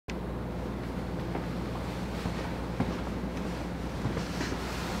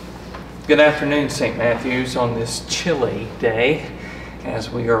Good afternoon, St. Matthews, on this chilly day as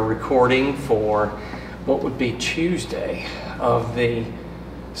we are recording for what would be Tuesday of the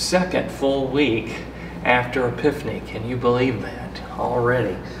second full week after Epiphany. Can you believe that?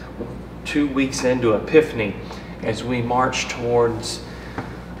 Already 2 weeks into Epiphany as we march towards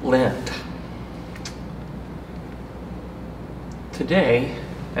Lent. Today,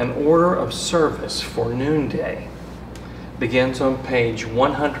 an order of service for noonday begins on page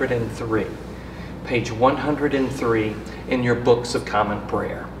 103. Page 103 in your books of common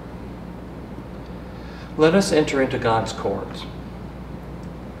prayer. Let us enter into God's courts.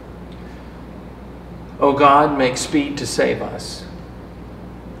 O God, make speed to save us.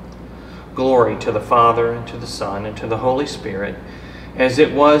 Glory to the Father, and to the Son, and to the Holy Spirit, as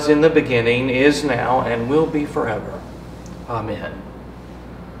it was in the beginning, is now, and will be forever. Amen.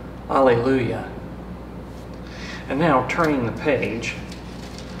 Alleluia. And now, turning the page,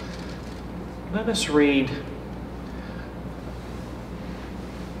 let us read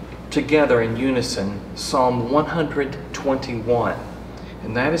together in unison Psalm 121.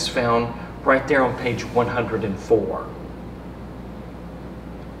 And that is found right there on page 104.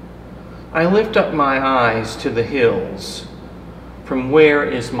 I lift up my eyes to the hills. From where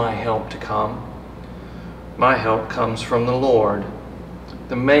is my help to come? My help comes from the Lord,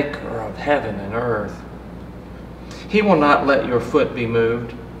 the maker of heaven and earth. He will not let your foot be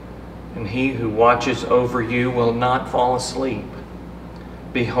moved, and he who watches over you will not fall asleep.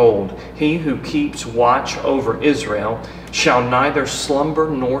 Behold, he who keeps watch over Israel shall neither slumber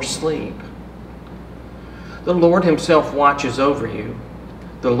nor sleep. The Lord himself watches over you.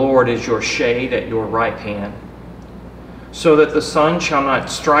 The Lord is your shade at your right hand, so that the sun shall not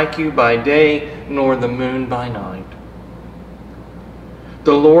strike you by day, nor the moon by night.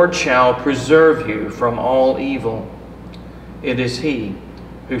 The Lord shall preserve you from all evil. It is he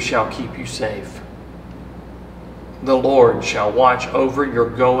who shall keep you safe. The Lord shall watch over your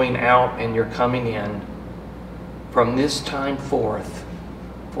going out and your coming in from this time forth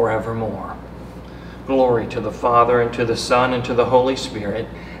forevermore. Glory to the Father, and to the Son, and to the Holy Spirit,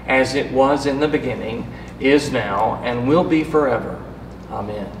 as it was in the beginning, is now, and will be forever.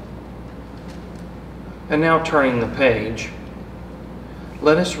 Amen. And now, turning the page,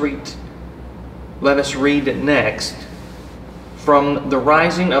 let us read next. From the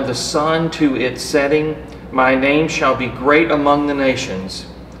rising of the sun to its setting, my name shall be great among the nations,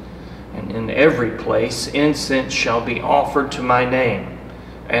 and in every place incense shall be offered to my name,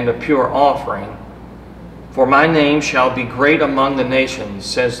 and a pure offering. For my name shall be great among the nations,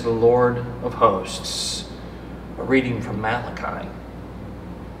 says the Lord of hosts. A reading from Malachi.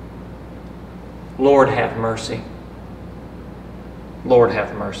 Lord, have mercy. Lord,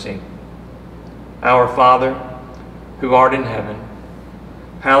 have mercy. Our Father, who art in heaven,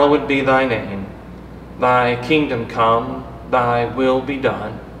 hallowed be thy name. Thy kingdom come, thy will be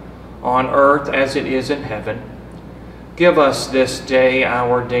done, on earth as it is in heaven. Give us this day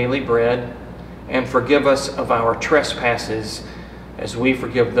our daily bread, and forgive us of our trespasses, as we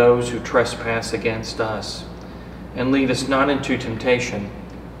forgive those who trespass against us. And lead us not into temptation,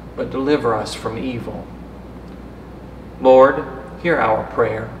 but deliver us from evil. Lord, hear our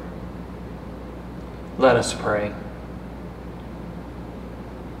prayer. Let us pray.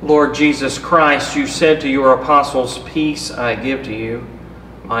 Lord Jesus Christ, you said to your apostles, "Peace I give to you,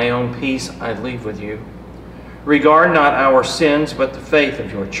 my own peace I leave with you. Regard not our sins, but the faith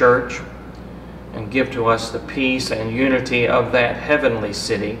of your church, and give to us the peace and unity of that heavenly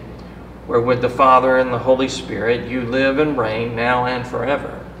city, where with the Father and the Holy Spirit you live and reign now and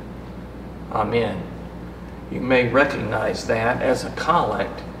forever. Amen." You may recognize that as a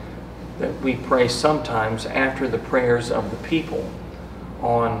collect that we pray sometimes after the prayers of the people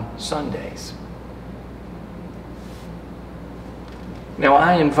on Sundays. Now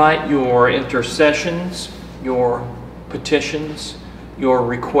I invite your intercessions, your petitions, your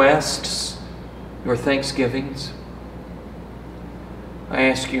requests, your thanksgivings. I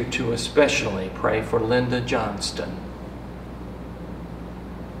ask you to especially pray for Linda Johnston.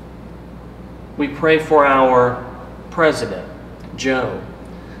 We pray for our President, Joe,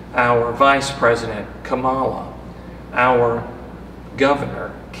 our Vice President, Kamala, our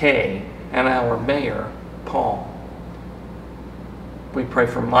Governor, Kay, and our Mayor, Paul. We pray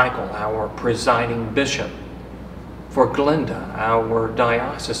for Michael, our presiding bishop, for Glenda, our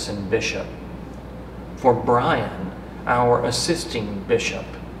diocesan bishop, for Brian, our assisting bishop.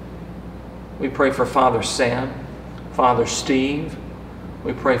 We pray for Father Sam, Father Steve.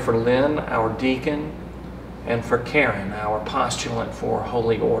 We pray for Lynn, our deacon, and for Karen, our postulant for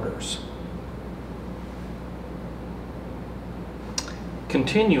holy orders.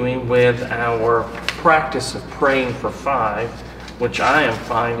 continuing with our practice of praying for five, which I am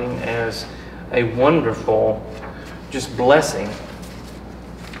finding as a wonderful just blessing.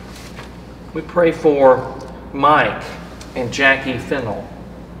 We pray for Mike and Jackie Fennell,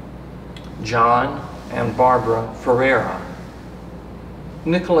 John and Barbara Ferreira,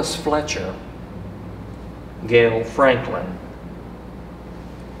 Nicholas Fletcher, Gail Franklin,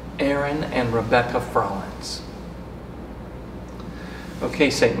 Aaron and Rebecca Frolins.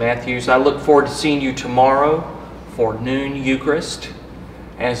 Okay, St. Matthews, I look forward to seeing you tomorrow for noon Eucharist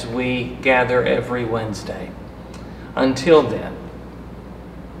as we gather every Wednesday. Until then,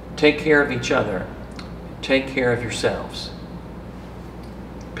 take care of each other. Take care of yourselves.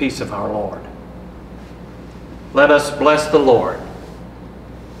 Peace of our Lord. Let us bless the Lord.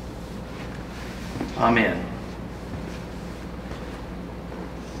 Amen.